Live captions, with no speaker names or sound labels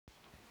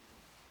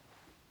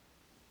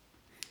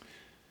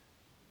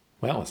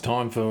Well, it's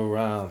time for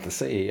the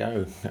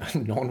CEO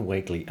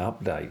non-weekly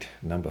update,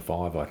 number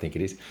 5, I think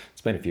it is.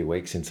 It's been a few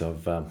weeks since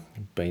I've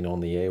been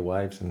on the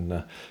airwaves, and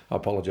I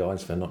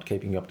apologise for not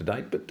keeping you up to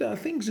date, but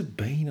things have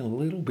been a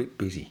little bit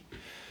busy.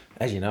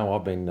 As you know,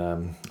 I've been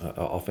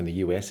off in the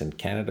US and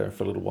Canada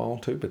for a little while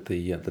too, but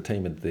the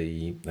team at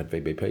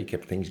VBP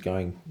kept things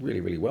going really,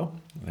 really well,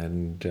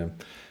 and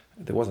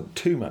there wasn't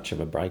too much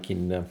of a break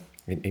in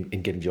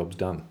getting jobs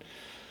done.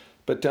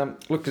 But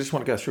look, I just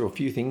want to go through a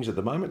few things at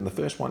the moment, and the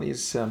first one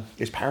is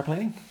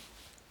paraplanning.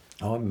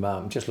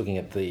 I'm just looking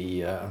at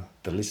the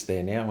list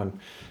there now, and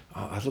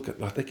I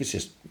think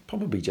it's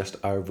probably just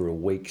over a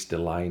week's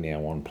delay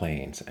now on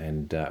plans,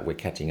 and we're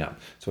catching up.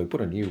 So we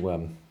put a new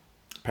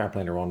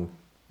paraplanner on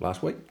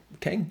last week,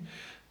 Tang,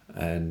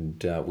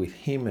 and with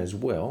him as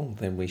well,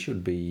 then we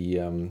should be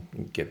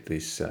get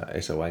this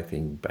SOA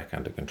thing back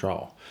under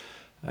control.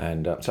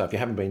 And so if you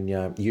haven't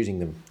been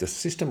using the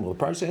system or the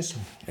process,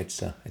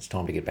 it's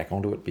time to get back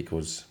onto it,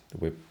 because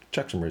we've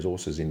chucked some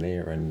resources in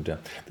there, and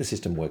the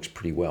system works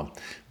pretty well.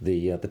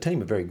 The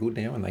team are very good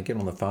now, and they get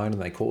on the phone and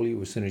they call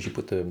you as soon as you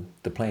put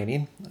the plan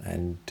in,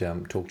 and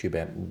talk to you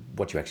about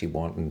what you actually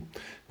want and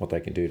what they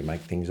can do to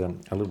make things a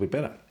little bit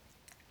better.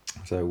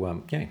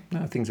 So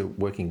things are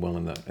working well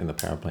in the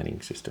power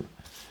planning system.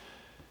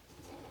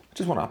 I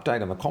just want to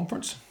update on the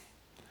conference.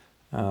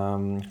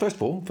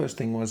 First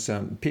thing was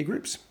peer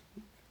groups.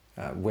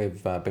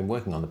 We've been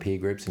working on the peer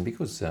groups, and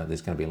because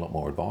there's going to be a lot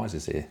more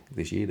advisors there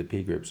this year, the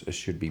peer groups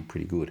should be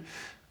pretty good.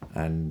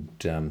 And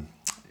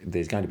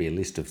there's going to be a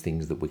list of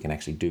things that we can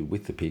actually do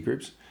with the peer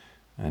groups,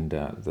 and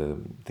the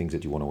things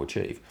that you want to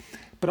achieve.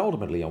 But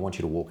ultimately, I want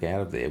you to walk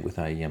out of there with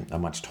a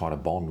much tighter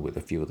bond with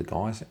a few of the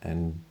guys,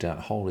 and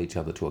hold each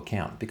other to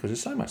account, because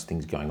there's so much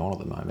things going on at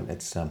the moment.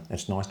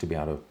 It's nice to be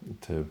able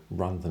to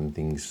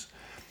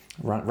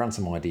run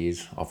some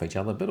ideas off each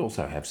other, but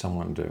also have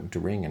someone to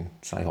ring and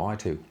say hi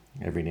to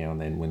every now and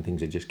then when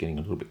things are just getting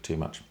a little bit too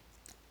much.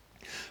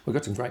 We've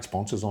got some great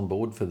sponsors on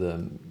board for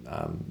the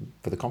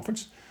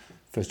conference.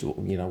 First of all,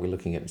 we're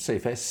looking at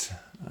CFS,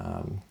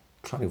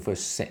 Colonial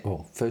First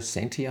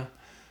Sentia,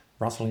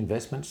 Russell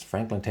Investments,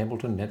 Franklin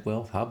Templeton,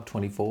 Netwealth,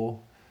 Hub24,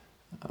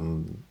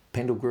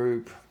 Pendle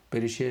Group,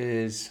 Beta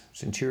Shares,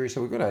 Centuria.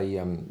 So we've got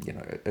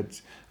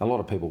it's a lot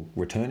of people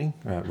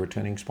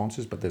returning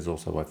sponsors, but there's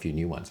also a few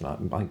new ones.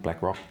 And I think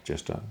BlackRock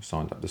just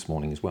signed up this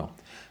morning as well.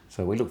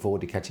 So we look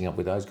forward to catching up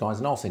with those guys,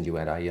 and I'll send you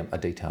out a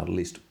detailed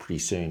list pretty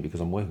soon, because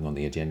I'm working on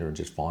the agenda and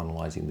just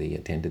finalising the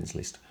attendance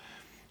list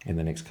in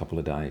the next couple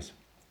of days.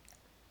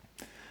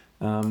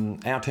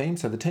 Our team,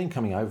 so the team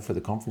coming over for the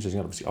conference is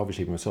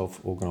obviously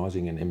myself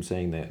organising and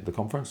emceeing the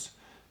conference.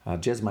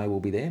 Jez May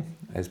will be there,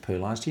 as per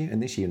last year,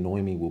 and this year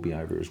Noemi will be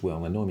over as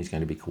well, and Noemi's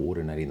going to be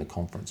coordinating the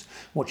conference.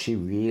 What she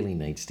really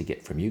needs to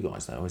get from you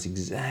guys, though, is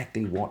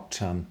exactly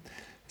what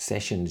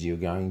sessions you're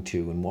going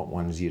to and what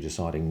ones you're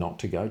deciding not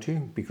to go to,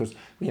 because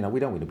we don't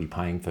want to be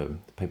paying for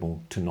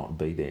people to not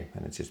be there,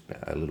 and it's just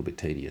a little bit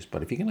tedious.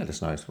 But if you can let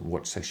us know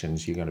what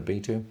sessions you're going to be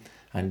to,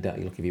 and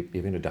look, if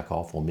you're going to duck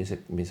off or miss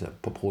a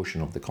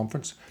proportion of the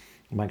conference,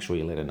 make sure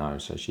you let her know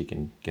so she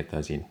can get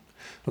those in.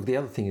 Look, the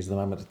other thing is, at the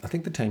moment, I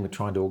think the team are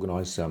trying to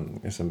organise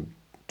some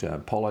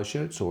polo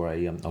shirts or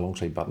a long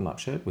sleeve button-up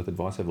shirt with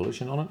Advice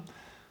Evolution on it.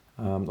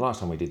 The last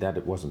time we did that,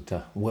 it wasn't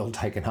well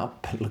taken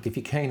up. But look, if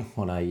you're keen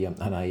on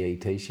an AE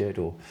t-shirt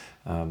or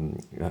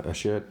a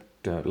shirt,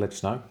 let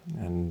us know,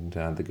 and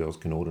the girls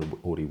can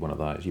order one of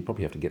those. You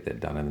probably have to get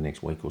that done in the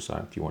next week or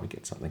so if you want to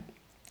get something.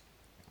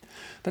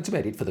 That's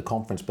about it for the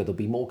conference, but there'll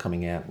be more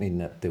coming out.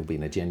 There'll be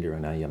an agenda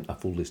and a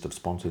full list of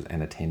sponsors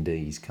and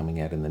attendees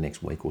coming out in the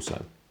next week or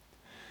so.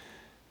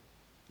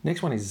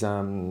 Next one is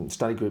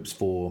study groups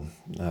for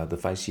the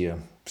fascia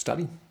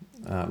study.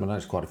 I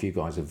noticed quite a few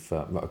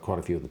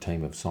of the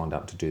team have signed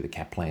up to do the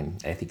Kaplan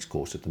ethics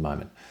course at the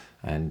moment,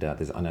 and I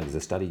know there's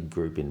a study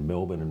group in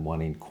Melbourne and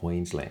one in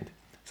Queensland.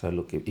 So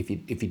look, if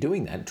you're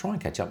doing that, try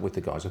and catch up with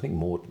the guys. I think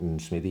Morton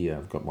and Smithy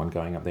have got one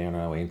going up there, and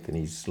I know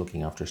Anthony's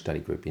looking after a study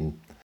group in.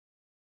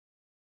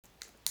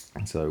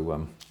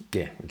 So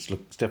it's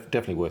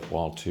definitely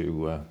worthwhile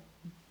to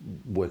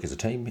work as a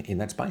team in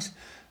that space.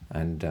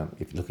 And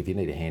if you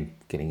need a hand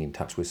getting in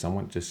touch with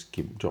someone, just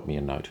drop me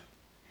a note.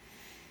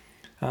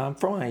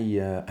 From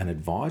an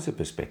advisor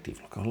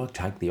perspective, look, I'd like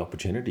to take the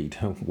opportunity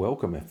to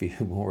welcome a few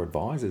more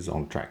advisors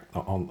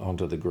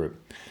onto the group.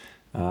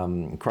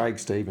 Craig,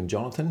 Steve, and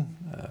Jonathan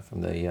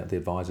from the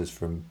advisors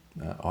from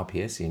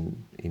IPS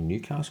in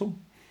Newcastle.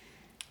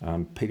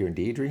 Peter and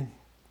Deirdre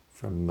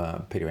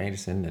from Peter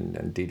Anderson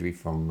and Deirdre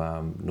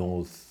from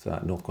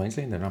North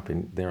Queensland.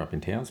 They're up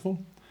in Townsville.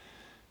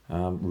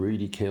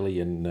 Rudy,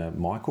 Kelly, and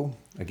Michael,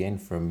 again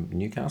from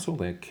Newcastle.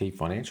 They're Key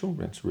Financial.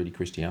 That's Rudy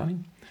Christiani,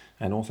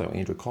 and also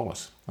Andrew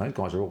Collis. Those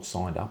guys are all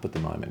signed up at the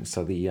moment.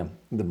 So the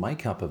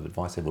makeup of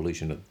Advice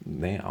Evolution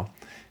now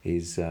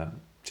is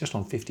just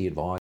on 50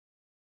 advisors.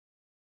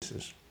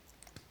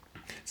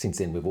 Since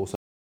then, we've also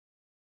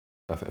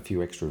a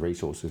few extra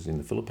resources in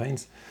the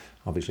Philippines.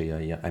 Obviously,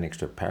 an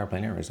extra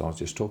paraplanner, as I was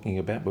just talking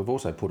about. We've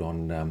also put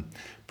on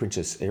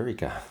Princess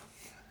Erica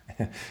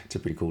It's a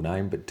pretty cool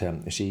name, but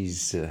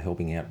she's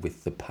helping out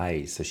with the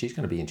pays. So she's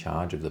going to be in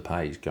charge of the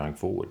pays going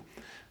forward.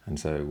 And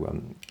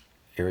so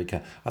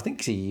Erica, I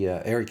think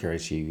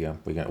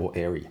Erica, or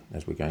Eri,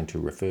 as we're going to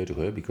refer to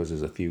her, because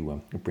there's a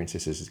few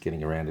princesses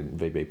getting around in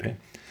VBP.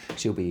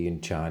 She'll be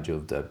in charge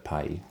of the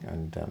pay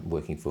and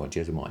working for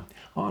Jessamine.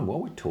 Oh, and while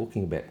we're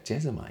talking about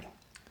Jessamine,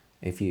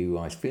 if you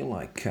guys feel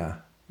like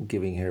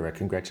giving her a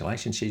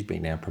congratulations, she's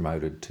been now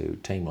promoted to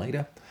team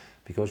leader.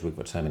 Because we've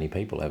got so many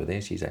people over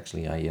there, she's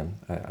actually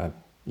a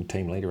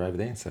team leader over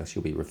there, so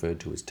she'll be referred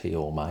to as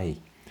T.L. May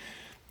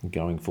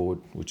going forward,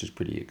 which is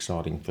pretty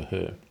exciting for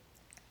her.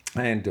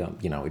 And,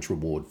 it's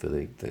reward for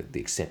the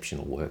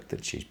exceptional work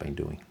that she's been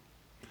doing.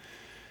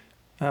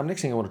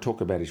 Next thing I want to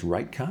talk about is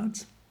rate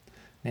cards.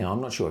 Now,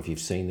 I'm not sure if you've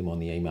seen them on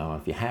the email.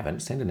 If you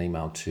haven't, send an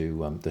email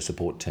to the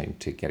support team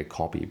to get a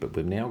copy. But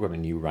we've now got a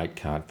new rate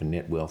card for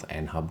Netwealth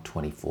and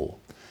Hub24.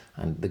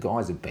 And the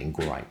guys have been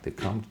great. They've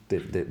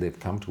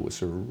come to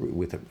us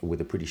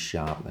with a pretty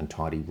sharp and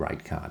tidy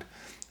rate card.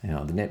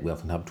 Now, the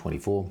Netwealth and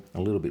Hub24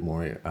 a little bit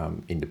more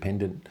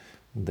independent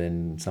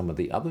than some of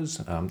the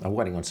others. I'm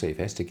waiting on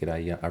CFS to get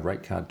a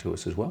rate card to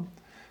us as well.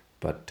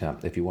 But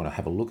if you want to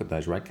have a look at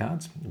those rate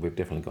cards, we've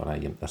definitely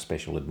got a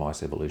special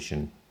Advice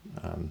Evolution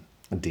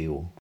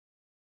deal.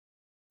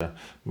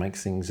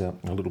 Makes things a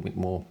little bit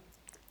more,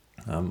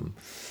 a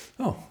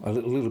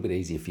little bit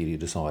easier for you to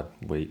decide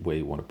where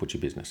you want to put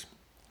your business.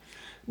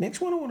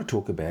 Next one I want to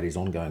talk about is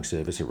ongoing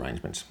service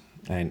arrangements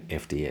and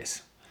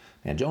FDS.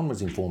 Now, John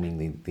was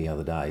informing the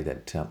other day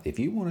that if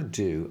you want to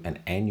do an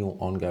annual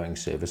ongoing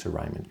service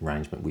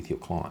arrangement with your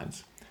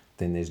clients,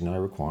 then there's no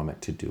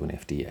requirement to do an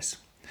FDS.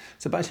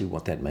 So basically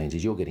what that means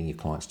is you're getting your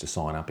clients to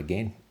sign up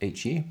again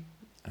each year,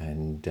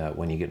 and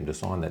when you get them to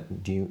sign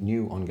that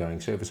new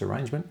ongoing service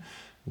arrangement,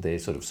 they're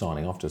sort of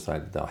signing off to say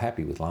that they're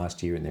happy with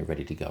last year and they're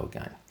ready to go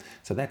again.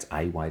 So that's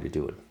a way to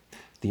do it.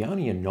 The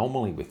only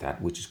anomaly with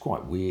that, which is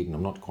quite weird, and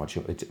I'm not quite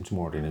sure, it's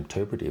more an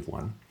interpretive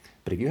one,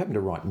 but if you happen to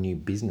write new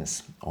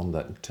business on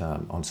that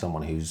on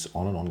someone who's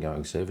on an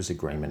ongoing service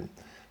agreement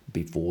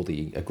before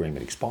the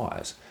agreement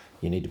expires,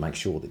 you need to make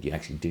sure that you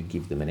actually do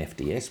give them an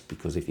FDS,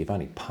 because if you've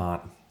only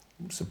part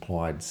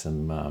supplied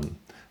some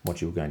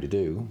what you were going to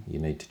do, you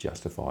need to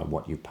justify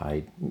what you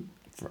paid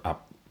for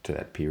up to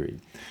that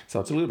period. So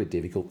it's a little bit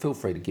difficult. Feel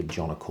free to give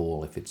John a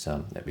call if it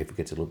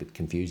gets a little bit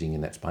confusing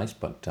in that space.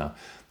 But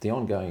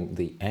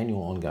the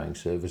annual ongoing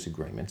service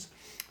agreements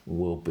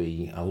will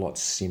be a lot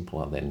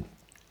simpler than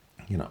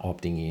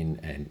opting in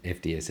and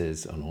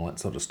FDSs and all that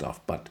sort of stuff.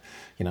 But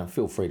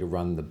feel free to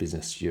run the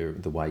business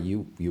the way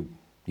you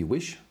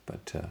wish.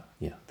 But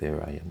they're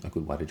a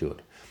good way to do it.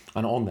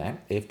 And on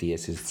that,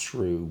 FDS is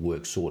through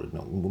Work Sorted.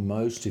 Now,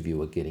 most of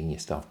you are getting your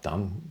stuff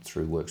done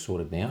through Work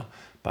Sorted now,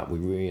 but we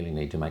really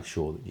need to make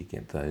sure that you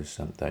get those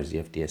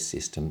FDS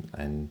system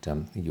and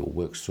your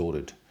Work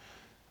Sorted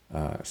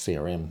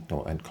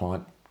CRM and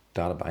client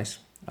database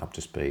up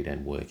to speed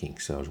and working,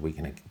 so as we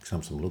can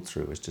some look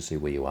through as to see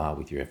where you are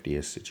with your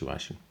FDS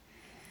situation.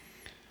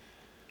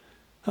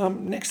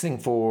 Next thing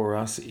for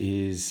us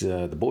is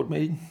the board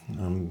meeting.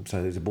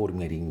 So there's a board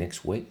meeting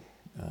next week.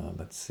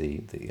 That's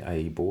the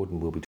AE board,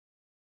 and we'll be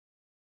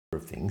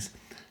of things.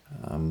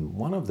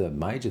 One of the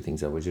major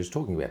things I was just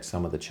talking about,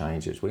 some of the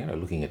changes. We're going to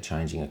be looking at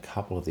changing a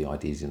couple of the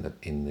ideas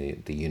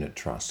in the unit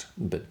trust,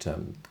 but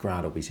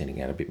Grant will be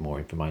sending out a bit more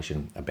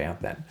information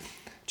about that,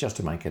 just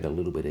to make it a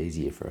little bit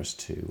easier for us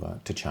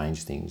to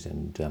change things.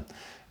 And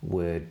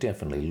we're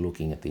definitely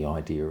looking at the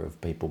idea of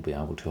people being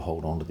able to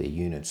hold on to their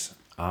units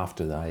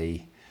after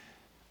they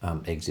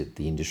exit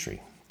the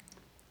industry.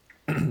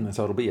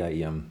 So it'll be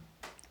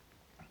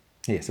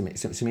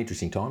some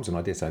interesting times, and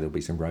I dare say there'll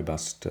be some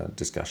robust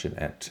discussion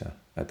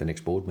at the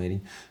next board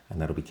meeting, and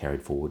that'll be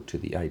carried forward to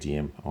the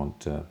AGM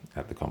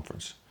at the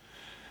conference.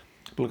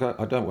 But look,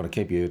 I don't want to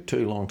keep you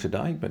too long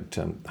today, but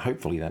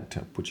hopefully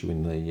that puts you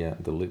in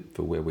the loop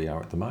for where we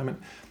are at the moment.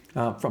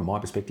 From my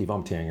perspective,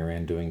 I'm tearing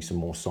around doing some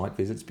more site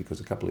visits because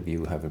a couple of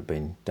you haven't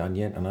been done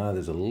yet. I know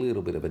there's a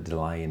little bit of a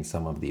delay in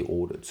some of the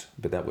audits,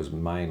 but that was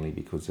mainly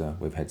because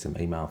we've had some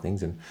email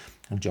things, and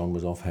John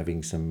was off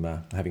having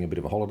a bit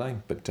of a holiday.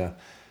 But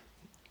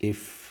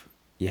if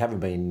you haven't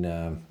been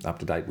up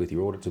to date with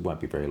your audits, it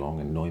won't be very long,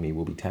 and Noemi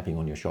will be tapping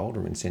on your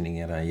shoulder and sending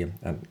out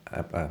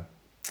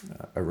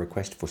a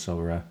request for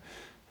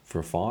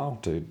a file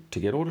to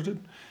get audited,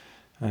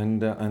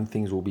 and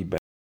things will be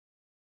back,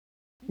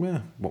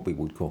 what we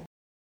would call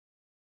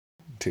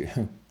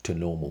to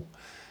normal.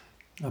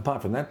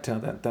 Apart from that,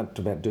 that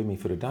about do me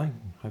for today.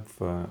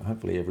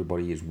 Hopefully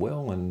everybody is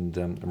well and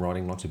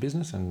writing lots of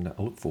business, and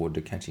I look forward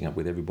to catching up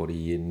with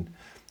everybody in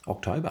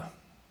October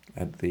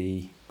at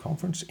the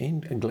conference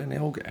in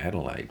Glenelg,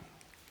 Adelaide.